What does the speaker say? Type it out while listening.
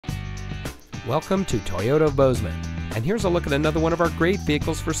Welcome to Toyota of Bozeman, and here's a look at another one of our great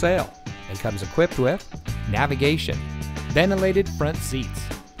vehicles for sale, and comes equipped with navigation, ventilated front seats,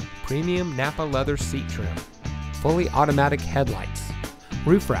 premium Napa leather seat trim, fully automatic headlights,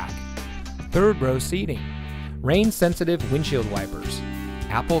 roof rack, third row seating, rain sensitive windshield wipers,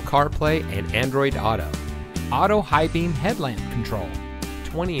 Apple CarPlay and Android Auto high beam headlamp control,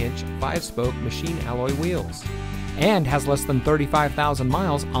 20-inch 5-spoke machine alloy wheels, and has less than 35,000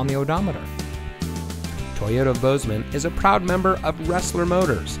 miles on the odometer. Toyota of Bozeman is a proud member of Wrestler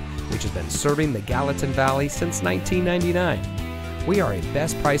Motors, which has been serving the Gallatin Valley since 1999. We are a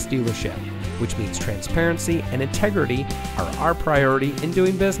best price dealership, which means transparency and integrity are our priority in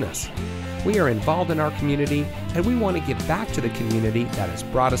doing business. We are involved in our community, and we want to give back to the community that has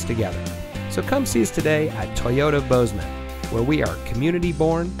brought us together. So come see us today at Toyota of Bozeman, where we are community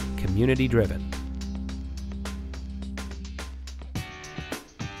born, community driven.